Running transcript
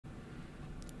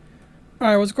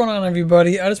Alright, what's going on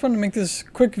everybody? I just wanted to make this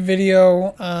quick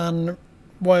video on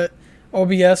what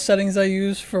OBS settings I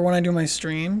use for when I do my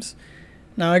streams.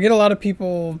 Now I get a lot of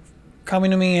people coming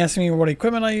to me asking me what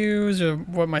equipment I use or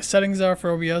what my settings are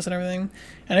for OBS and everything.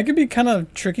 And it can be kind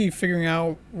of tricky figuring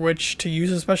out which to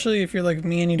use, especially if you're like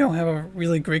me and you don't have a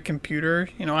really great computer.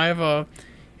 You know, I have a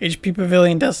HP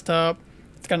Pavilion desktop.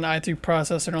 It's got an i3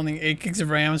 processor, only 8 gigs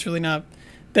of RAM. It's really not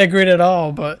that great at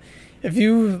all, but if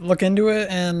you look into it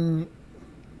and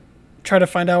try to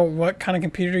find out what kind of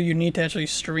computer you need to actually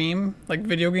stream like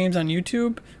video games on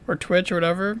YouTube or Twitch or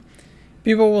whatever,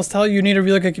 people will tell you need a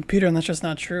really good computer, and that's just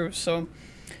not true. So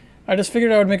I just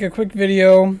figured I would make a quick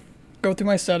video, go through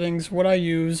my settings, what I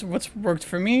use, what's worked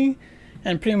for me,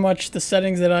 and pretty much the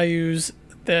settings that I use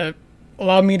that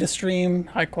allow me to stream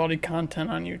high quality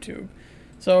content on YouTube.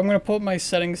 So I'm going to pull up my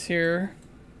settings here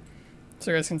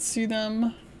so you guys can see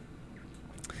them.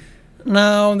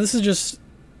 Now this is just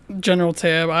general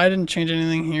tab. I didn't change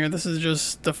anything here. This is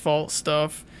just default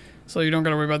stuff, so you don't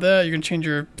gotta worry about that. You can change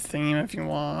your theme if you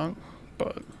want,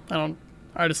 but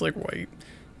I just like white.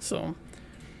 So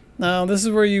now this is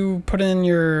where you put in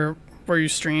where you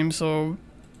stream. So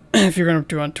if you're gonna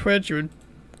do on Twitch, you would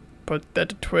put that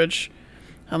to Twitch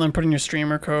and then put in your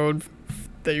streamer code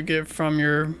that you get from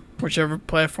your whichever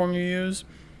platform you use.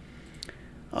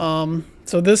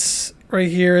 So this right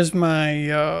here is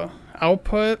my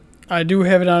output. I do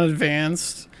have it on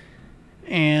advanced,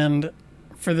 and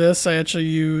for this I actually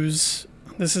use,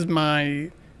 this is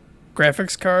my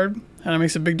graphics card, and it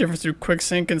makes a big difference through quick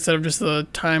sync instead of just the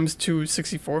times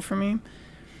 264 for me.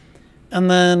 And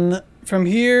then from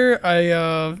here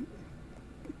I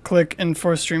click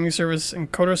enforce streaming service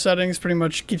encoder settings. Pretty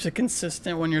much keeps it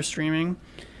consistent when you're streaming,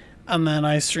 and then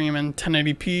I stream in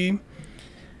 1080p.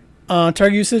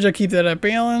 Target usage, I keep that at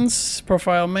balance.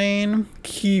 Profile main,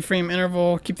 keyframe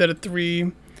interval, keep that at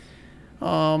 3.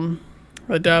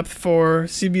 The depth for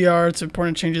CBR, it's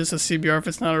important to change this to CBR if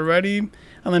it's not already.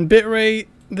 And then bitrate,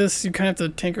 this you kind of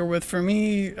have to tinker with. For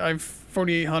me,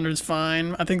 4800 is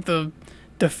fine. I think the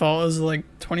default is like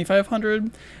 2500.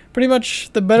 Pretty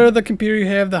much the better the computer you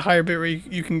have, the higher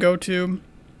bitrate you can go to.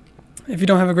 If you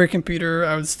don't have a great computer,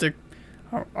 I would stick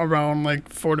around like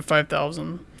 4,000 to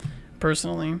 5,000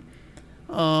 personally.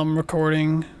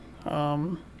 Recording,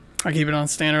 I keep it on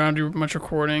standard. I don't do much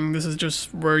recording. This is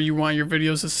just where you want your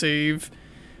videos to save.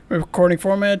 Recording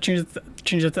format, change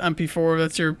it to MP4.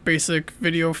 That's your basic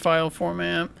video file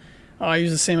format. I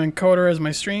use the same encoder as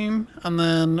my stream, and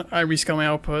then I rescale my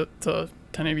output to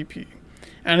 1080p.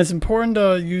 And it's important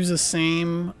to use the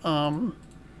same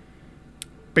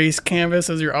base canvas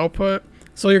as your output,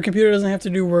 so your computer doesn't have to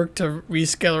do work to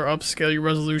rescale or upscale your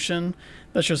resolution.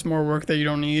 That's just more work that you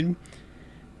don't need.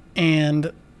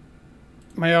 And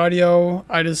my audio,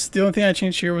 the only thing I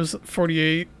changed here was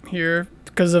 48 here,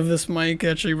 because of this mic. It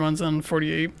actually runs on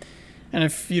 48. And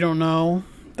if you don't know,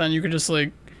 then you could just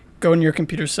like go in your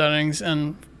computer settings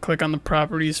and click on the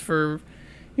properties for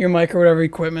your mic or whatever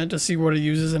equipment to see what it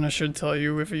uses, and it should tell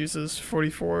you if it uses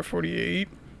 44 or 48.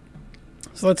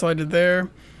 So that's all I did there.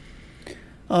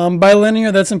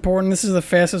 Bilinear, that's important. This is the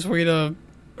fastest way to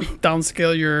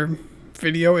downscale your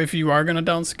video if you are going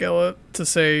to downscale it to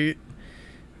say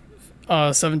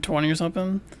 720 or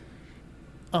something.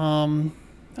 And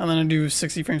then I do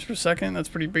 60 frames per second. That's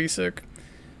pretty basic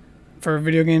for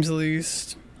video games at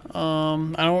least.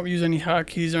 I don't use any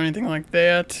hotkeys or anything like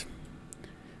that.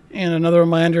 And another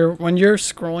reminder, when you're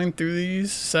scrolling through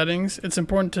these settings, it's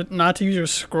important not to use your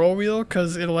scroll wheel,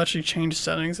 because it'll actually change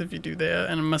settings if you do that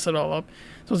and mess it all up.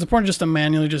 So it's important just to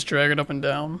manually just drag it up and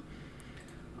down.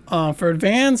 For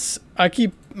advanced, I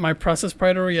keep my process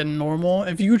priority at normal.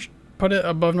 If you put it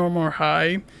above normal or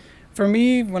high, for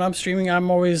me, when I'm streaming,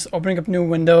 I'm always opening up new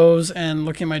windows and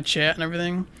looking at my chat and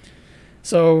everything.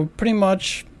 So pretty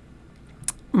much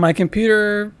my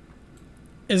computer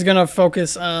is going to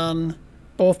focus on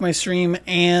both my stream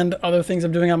and other things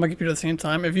I'm doing on my computer at the same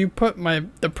time. If you put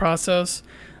the process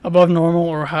above normal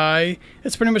or high,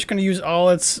 it's pretty much going to use all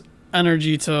its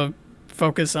energy to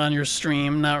focus on your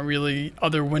stream, not really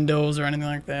other windows or anything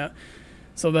like that.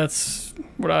 So that's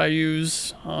what I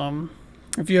use.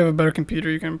 If you have a better computer,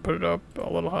 you can put it up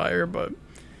a little higher, but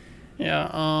yeah.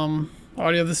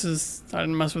 Audio, I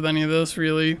didn't mess with any of this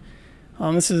really.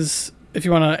 This is if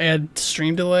you want to add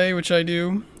stream delay, which I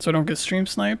do, so I don't get stream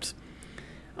sniped.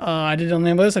 I did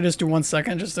enable this. I just do 1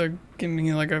 second just to give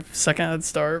me like a second head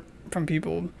start from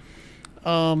people.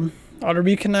 Auto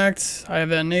reconnect, I have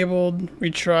that enabled.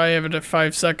 Retry, I have it at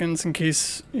 5 seconds in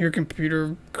case your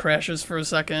computer crashes for a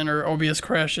second or OBS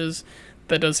crashes.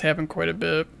 That does happen quite a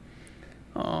bit.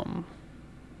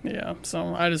 Yeah,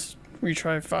 so I just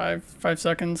retry 5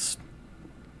 seconds.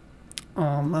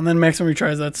 And then maximum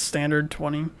retries, that's standard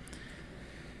 20.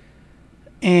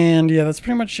 And yeah, that's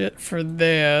pretty much it for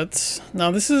that.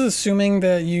 Now this is assuming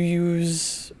that you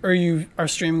use, or you are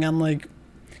streaming on like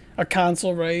a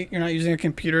console, right? You're not using a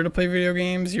computer to play video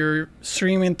games. You're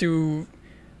streaming through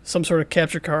some sort of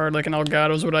capture card, like an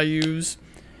Elgato is what I use.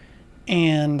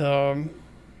 And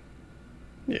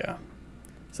yeah,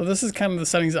 so this is kind of the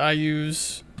settings I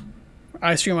use.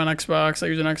 I stream on Xbox. I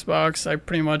use an Xbox. I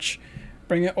pretty much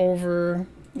bring it over.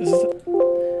 This is,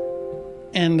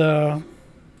 and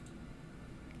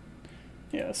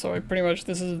yeah, so I pretty much,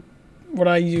 this is what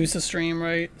I use to stream,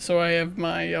 right? So I have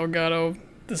my Elgato.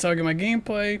 This is how I get my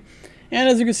gameplay. And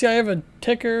as you can see, I have a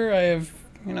ticker. I have,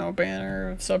 you know,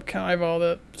 banner, sub count. I have all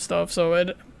that stuff.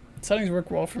 So settings work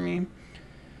well for me.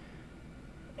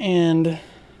 And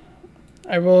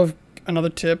I will have another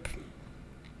tip.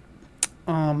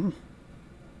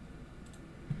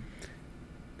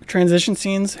 Transition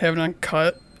scenes, have it on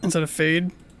cut instead of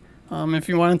fade. If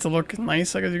you want it to look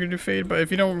nice, I guess you could do fade. But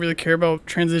if you don't really care about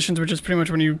transitions, which is pretty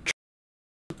much when you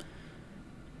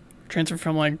transfer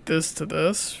from like this to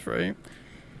this, right?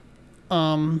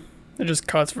 It just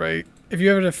cuts, right? If you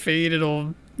have it to fade,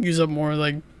 it'll use up more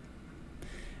like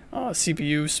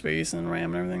CPU space and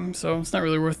RAM and everything. So it's not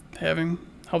really worth having.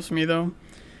 Helps me though.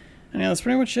 And yeah, that's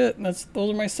pretty much it. Those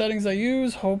are my settings I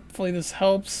use. Hopefully this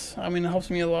helps. I mean, it helps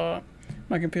me a lot.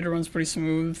 My computer runs pretty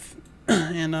smooth,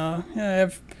 and yeah, I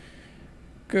have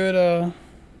good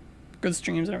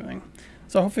streams and everything.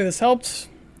 So hopefully this helped.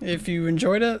 If you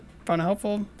enjoyed it, found it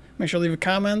helpful, make sure to leave a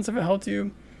comment if it helped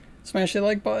you. Smash the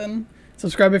like button.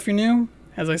 Subscribe if you're new.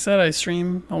 As I said, I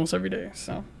stream almost every day,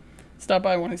 so stop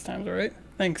by one of these times. All right.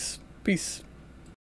 Thanks. Peace.